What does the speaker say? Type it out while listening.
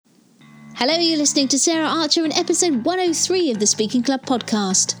Hello, you're listening to Sarah Archer in episode 103 of the Speaking Club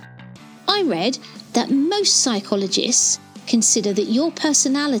podcast. I read that most psychologists consider that your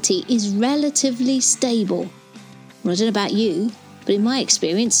personality is relatively stable. Well, I don't know about you, but in my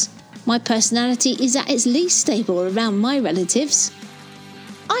experience, my personality is at its least stable around my relatives.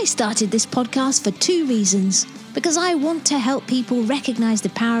 I started this podcast for two reasons. Because I want to help people recognise the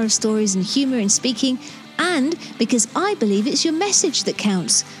power of stories and humour in speaking, and because I believe it's your message that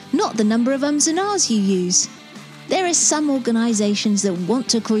counts, not the number of ums and ahs you use. There are some organisations that want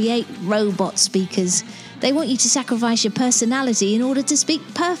to create robot speakers. They want you to sacrifice your personality in order to speak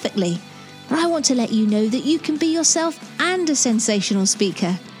perfectly. But I want to let you know that you can be yourself and a sensational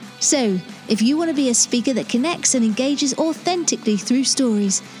speaker. So, if you want to be a speaker that connects and engages authentically through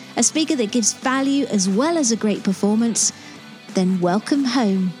stories, a speaker that gives value as well as a great performance, then welcome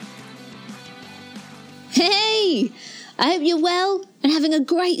home. Hey! I hope you're well and having a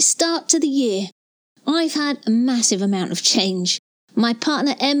great start to the year. I've had a massive amount of change. My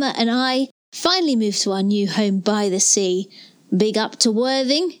partner Emma and I finally moved to our new home by the sea. Big up to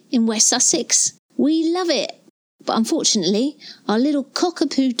Worthing in West Sussex. We love it. But unfortunately, our little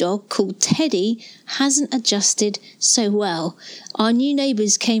cockapoo dog called Teddy hasn't adjusted so well. Our new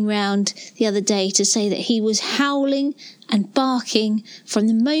neighbours came round the other day to say that he was howling and barking from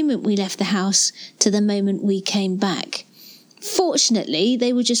the moment we left the house to the moment we came back. Fortunately,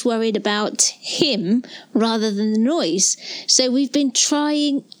 they were just worried about him rather than the noise. So we've been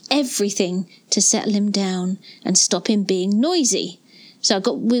trying everything to settle him down and stop him being noisy. So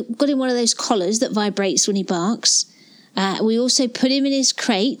we got him one of those collars that vibrates when he barks. We also put him in his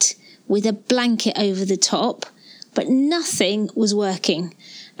crate with a blanket over the top, but nothing was working.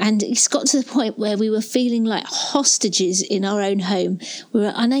 And it's got to the point where we were feeling like hostages in our own home. We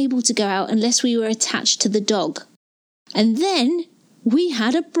were unable to go out unless we were attached to the dog. And then we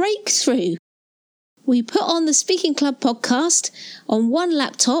had a breakthrough. We put on the Speaking Club podcast on one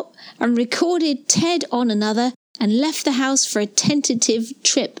laptop and recorded Ted on another, and left the house for a tentative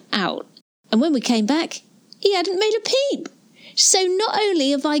trip out. And when we came back, he hadn't made a peep. So not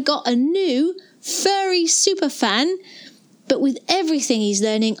only have I got a new furry superfan, but with everything he's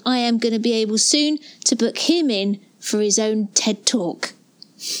learning, I am going to be able soon to book him in for his own TED Talk.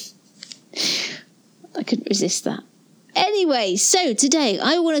 I couldn't resist that. Anyway, so today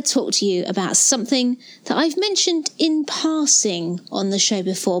I want to talk to you about something that I've mentioned in passing on the show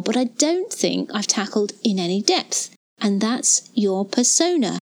before, but I don't think I've tackled in any depth, and that's your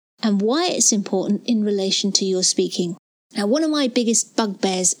persona and why it's important in relation to your speaking. Now, one of my biggest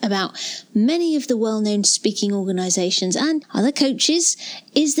bugbears about many of the well-known speaking organisations and other coaches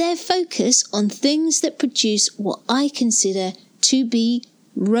is their focus on things that produce what I consider to be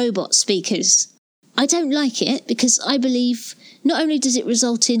robot speakers. I don't like it because I believe not only does it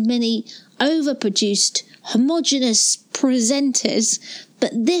result in many overproduced, homogenous presenters,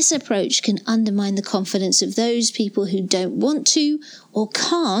 but this approach can undermine the confidence of those people who don't want to or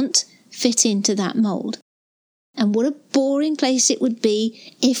can't fit into that mould. And what a boring place it would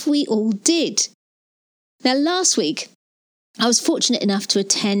be if we all did. Now, last week, I was fortunate enough to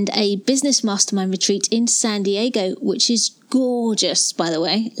attend a business mastermind retreat in San Diego, which is gorgeous, by the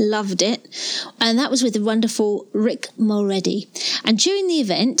way. Loved it. And that was with the wonderful Rick Mulready. And during the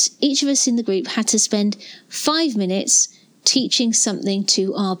event, each of us in the group had to spend 5 minutes teaching something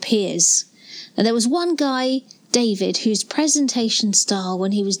to our peers. And there was one guy, David, whose presentation style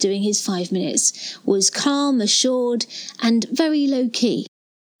when he was doing his 5 minutes was calm, assured, and very low-key.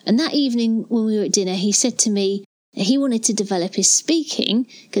 And that evening when we were at dinner, he said to me, he wanted to develop his speaking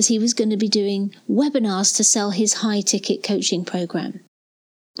because he was going to be doing webinars to sell his high-ticket coaching program.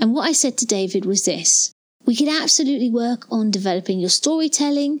 And what I said to David was this: we could absolutely work on developing your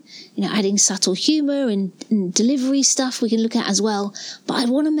storytelling, adding subtle humour and delivery stuff we can look at as well. But I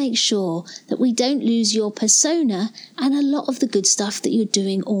want to make sure that we don't lose your persona and a lot of the good stuff that you're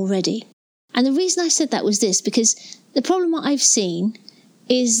doing already. And the reason I said that was this, because the problem that I've seen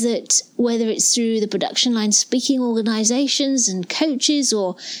is that whether it's through the production line speaking organisations and coaches,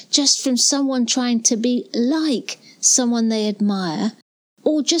 or just from someone trying to be like someone they admire,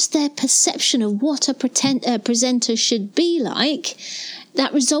 or just their perception of what a presenter should be like,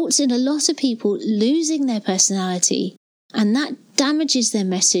 that results in a lot of people losing their personality, and that damages their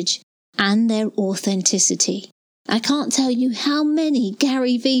message and their authenticity. I can't tell you how many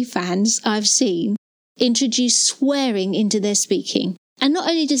Gary Vee fans I've seen introduce swearing into their speaking. And not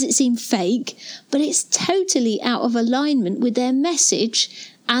only does it seem fake, but it's totally out of alignment with their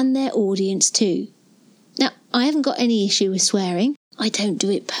message and their audience too. Now, I haven't got any issue with swearing. I don't do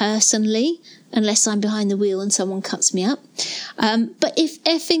it personally, unless I'm behind the wheel and someone cuts me up. But if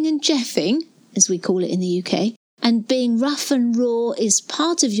effing and jeffing, as we call it in the UK, and being rough and raw is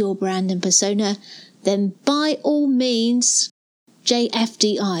part of your brand and persona, then by all means,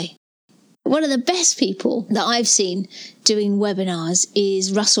 JFDI. One of the best people that I've seen doing webinars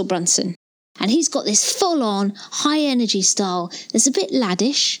is Russell Brunson. And he's got this full-on, high-energy style that's a bit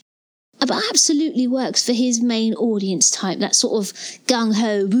laddish, but absolutely works for his main audience type, that sort of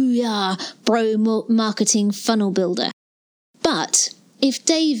gung-ho, booyah, bro marketing funnel builder. But if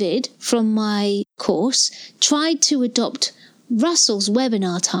David, from my course, tried to adopt Russell's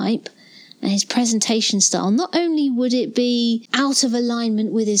webinar type and his presentation style, not only would it be out of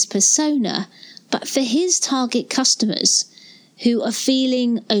alignment with his persona, but for his target customers who are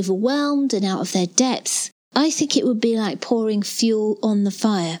feeling overwhelmed and out of their depth, I think it would be like pouring fuel on the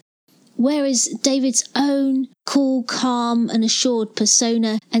fire. Whereas David's own cool, calm and assured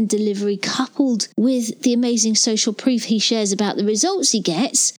persona and delivery, coupled with the amazing social proof he shares about the results he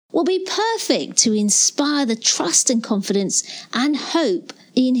gets, will be perfect to inspire the trust and confidence and hope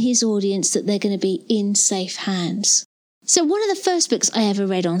in his audience that they're going to be in safe hands. So one of the first books I ever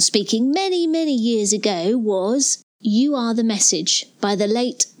read on speaking many, many years ago was You Are the Message by the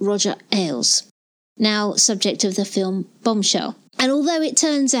late Roger Ailes, now subject of the film Bombshell. And although it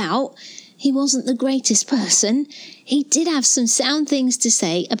turns out he wasn't the greatest person, he did have some sound things to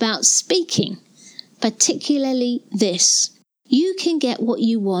say about speaking, particularly this: you can get what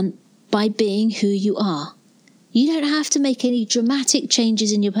you want by being who you are. You don't have to make any dramatic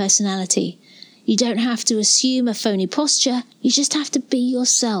changes in your personality. You don't have to assume a phony posture. You just have to be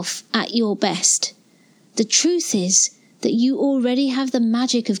yourself at your best. The truth is that you already have the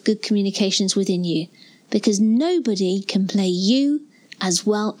magic of good communications within you, because nobody can play you as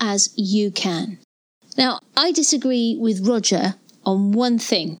well as you can. Now, I disagree with Roger on one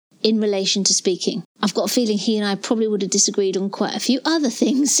thing in relation to speaking. I've got a feeling he and I probably would have disagreed on quite a few other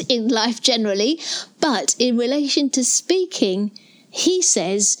things in life generally, but in relation to speaking, he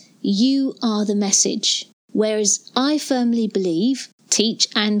says you are the message, whereas I firmly believe, teach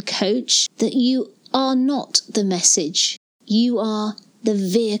and coach, that you are not the message. You are the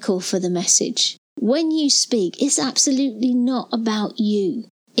vehicle for the message. When you speak, it's absolutely not about you.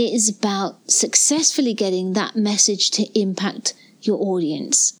 It is about successfully getting that message to impact your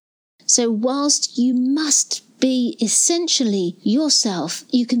audience. So whilst you must be essentially yourself,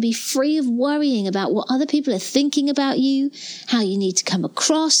 you can be free of worrying about what other people are thinking about you, how you need to come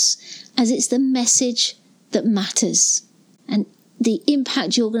across, as it's the message that matters. And the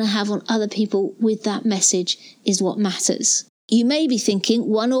impact you're going to have on other people with that message is what matters. You may be thinking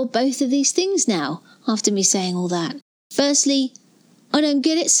one or both of these things now, after me saying all that. Firstly, I don't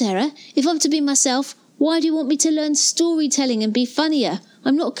get it, Sarah. If I'm to be myself, why do you want me to learn storytelling and be funnier?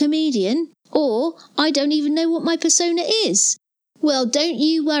 I'm not a comedian. Or, I don't even know what my persona is. Well, don't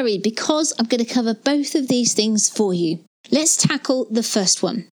you worry, because I'm going to cover both of these things for you. Let's tackle the first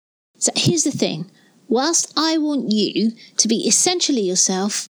one. So here's the thing. Whilst I want you to be essentially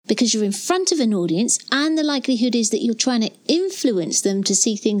yourself, because you're in front of an audience and the likelihood is that you're trying to influence them to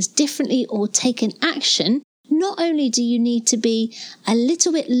see things differently or take an action, not only do you need to be a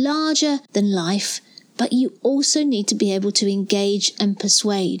little bit larger than life, but you also need to be able to engage and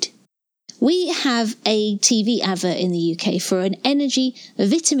persuade. We have a TV advert in the UK for an energy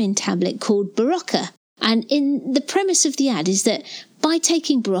vitamin tablet called Berocca. And in the premise of the ad is that by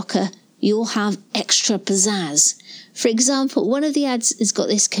taking Berocca, you'll have extra pizzazz. For example, one of the ads has got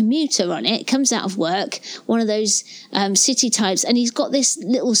this commuter on it, comes out of work, one of those city types, and he's got this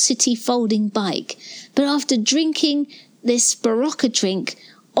little city folding bike. But after drinking this Berocca drink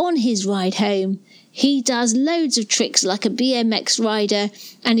on his ride home, he does loads of tricks like a BMX rider,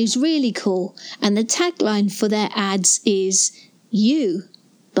 and he's really cool. And the tagline for their ads is, you,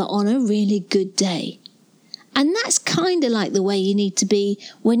 but on a really good day. And that's kind of like the way you need to be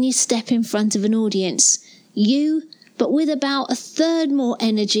when you step in front of an audience. You, but with about a third more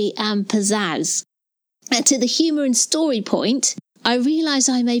energy and pizzazz. And to the humour and story point, I realise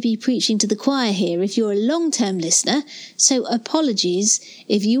I may be preaching to the choir here if you're a long-term listener, so apologies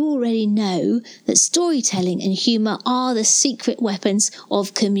if you already know that storytelling and humour are the secret weapons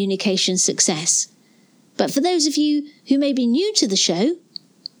of communication success. But for those of you who may be new to the show,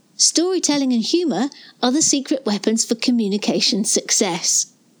 storytelling and humour are the secret weapons for communication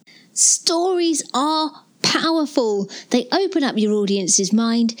success. Stories are powerful. They open up your audience's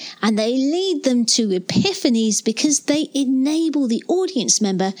mind and they lead them to epiphanies because they enable the audience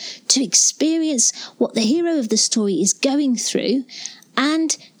member to experience what the hero of the story is going through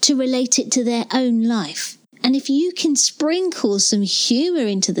and to relate it to their own life. And if you can sprinkle some humour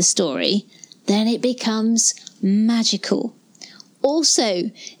into the story, then it becomes magical.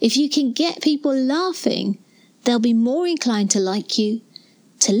 Also, if you can get people laughing, they'll be more inclined to like you,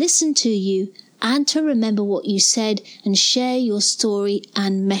 to listen to you, and to remember what you said and share your story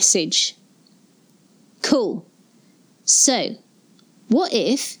and message. Cool. So, what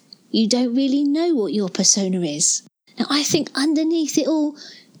if you don't really know what your persona is? Now, I think underneath it all,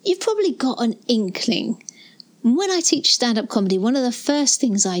 you've probably got an inkling. When I teach stand-up comedy, one of the first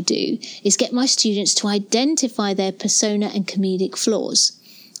things I do is get my students to identify their persona and comedic flaws.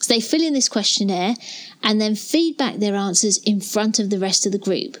 So they fill in this questionnaire and then feed back their answers in front of the rest of the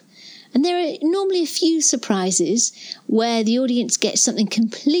group. And there are normally a few surprises where the audience gets something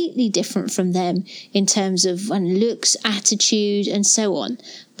completely different from them in terms of looks, attitude, and so on.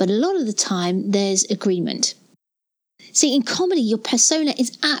 But a lot of the time, there's agreement. See, in comedy, your persona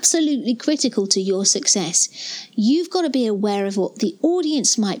is absolutely critical to your success. You've got to be aware of what the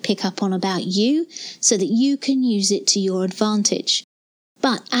audience might pick up on about you so that you can use it to your advantage.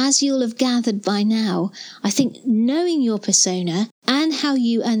 But as you'll have gathered by now, I think knowing your persona and how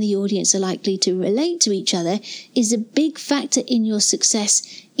you and the audience are likely to relate to each other is a big factor in your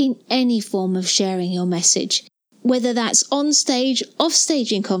success in any form of sharing your message, whether that's on stage, off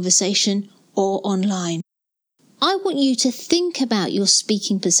stage in conversation, or online. I want you to think about your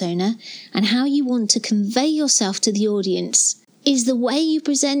speaking persona and how you want to convey yourself to the audience. Is the way you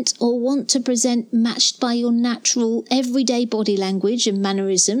present or want to present matched by your natural, everyday body language and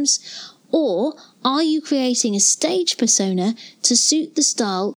mannerisms? Or are you creating a stage persona to suit the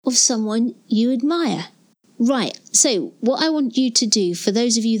style of someone you admire? Right, so what I want you to do, for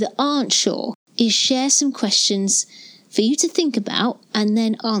those of you that aren't sure, is share some questions for you to think about and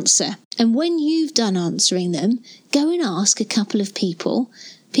then answer. And when you've done answering them, go and ask a couple of people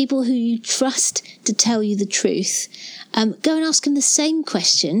who you trust to tell you the truth. Go and ask them the same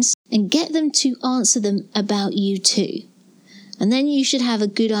questions and get them to answer them about you too. And then you should have a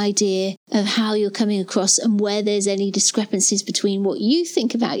good idea of how you're coming across and where there's any discrepancies between what you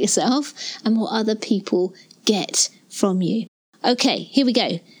think about yourself and what other people get from you. Okay, here we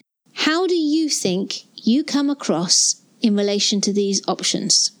go. How do you think you come across in relation to these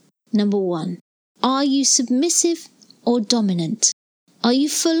options? Number 1, are you submissive or dominant? Are you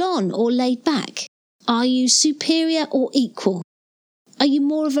full on or laid back? Are you superior or equal? Are you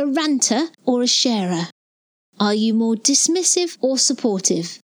more of a ranter or a sharer? Are you more dismissive or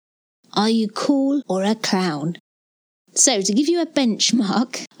supportive? Are you cool or a clown? So, to give you a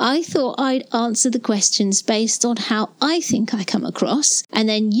benchmark, I thought I'd answer the questions based on how I think I come across, and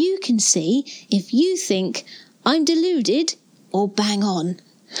then you can see if you think I'm deluded or bang on.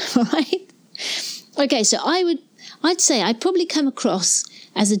 Right? Okay, so I'd say I'd probably come across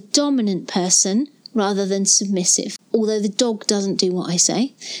as a dominant person rather than submissive, although the dog doesn't do what I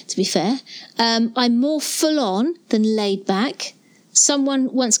say, to be fair. I'm more full on than laid back.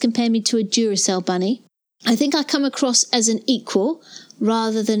 Someone once compared me to a Duracell bunny. I think I come across as an equal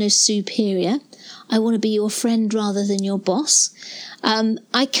rather than a superior. I want to be your friend rather than your boss.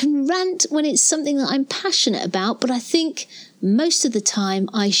 I can rant when it's something that I'm passionate about, but I think most of the time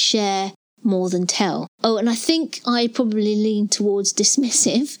I share more than tell. Oh, and I think I probably lean towards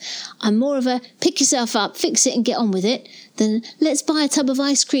dismissive. I'm more of a pick yourself up, fix it and get on with it than let's buy a tub of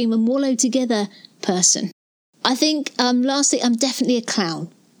ice cream and wallow together person. I think, lastly, I'm definitely a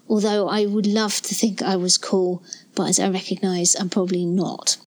clown, although I would love to think I was cool, but as I recognise, I'm probably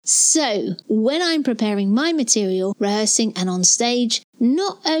not. So, when I'm preparing my material, rehearsing and on stage,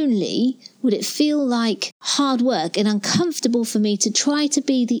 not only would it feel like hard work and uncomfortable for me to try to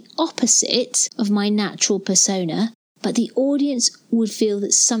be the opposite of my natural persona, but the audience would feel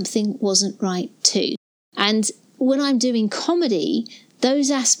that something wasn't right too. And when I'm doing comedy, those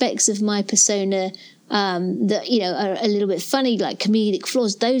aspects of my persona that, are a little bit funny, like comedic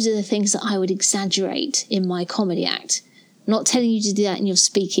flaws, those are the things that I would exaggerate in my comedy act. I'm not telling you to do that in your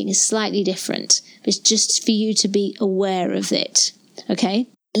speaking. It's slightly different. It's just for you to be aware of it. Okay?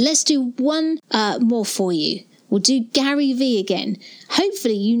 Let's do one more for you. We'll do Gary Vee again.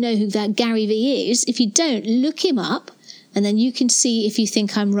 Hopefully you know who that Gary Vee is. If you don't, look him up and then you can see if you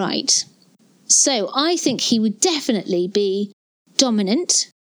think I'm right. So I think he would definitely be dominant.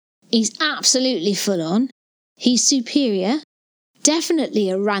 He's absolutely full on. He's superior. Definitely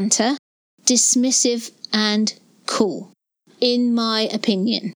a ranter. Dismissive and cool, in my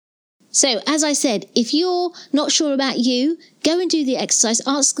opinion. So, as I said, if you're not sure about you, go and do the exercise,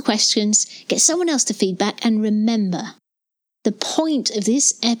 ask the questions, get someone else to feedback, and remember, the point of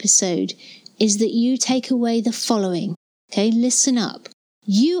this episode is that you take away the following. Okay, listen up.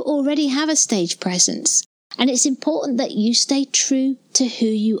 You already have a stage presence. And it's important that you stay true to who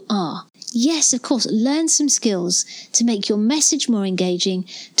you are. Yes, of course, learn some skills to make your message more engaging,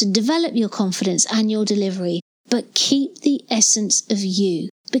 to develop your confidence and your delivery, but keep the essence of you,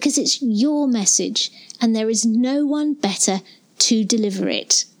 because it's your message and there is no one better to deliver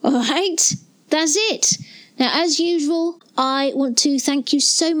it. All right? That's it. Now, as usual, I want to thank you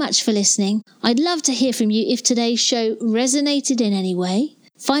so much for listening. I'd love to hear from you if today's show resonated in any way.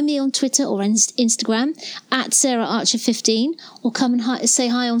 Find me on Twitter or Instagram at SarahArcher15, or come and say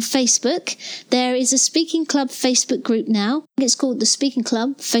hi on Facebook. There is a Speaking Club Facebook group now. It's called the Speaking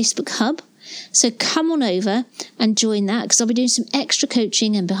Club Facebook Hub. So come on over and join that, because I'll be doing some extra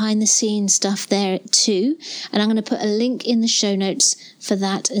coaching and behind the scenes stuff there too. And I'm going to put a link in the show notes for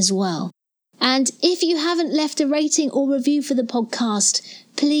that as well. And if you haven't left a rating or review for the podcast,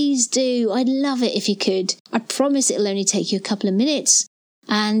 please do. I'd love it if you could. I promise it'll only take you a couple of minutes.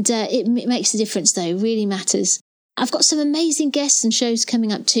 And it makes a difference, though. It really matters. I've got some amazing guests and shows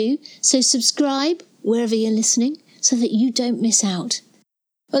coming up too. So subscribe wherever you're listening so that you don't miss out.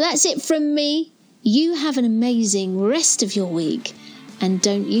 Well, that's it from me. You have an amazing rest of your week. And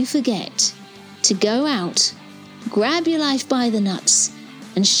don't you forget to go out, grab your life by the nuts,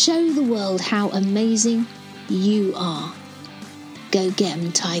 and show the world how amazing you are. Go get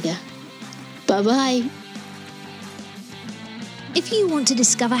 'em, Tiger. Bye-bye. If you want to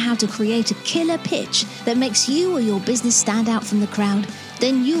discover how to create a killer pitch that makes you or your business stand out from the crowd,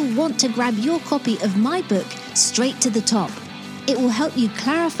 then you'll want to grab your copy of my book, Straight to the Top. It will help you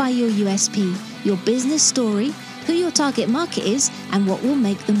clarify your USP, your business story, who your target market is, and what will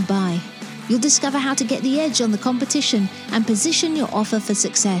make them buy. You'll discover how to get the edge on the competition and position your offer for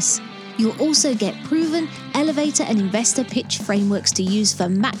success. You'll also get proven elevator and investor pitch frameworks to use for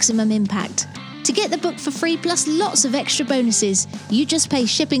maximum impact. To get the book for free plus lots of extra bonuses, you just pay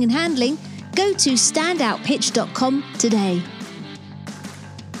shipping and handling. Go to standoutpitch.com today.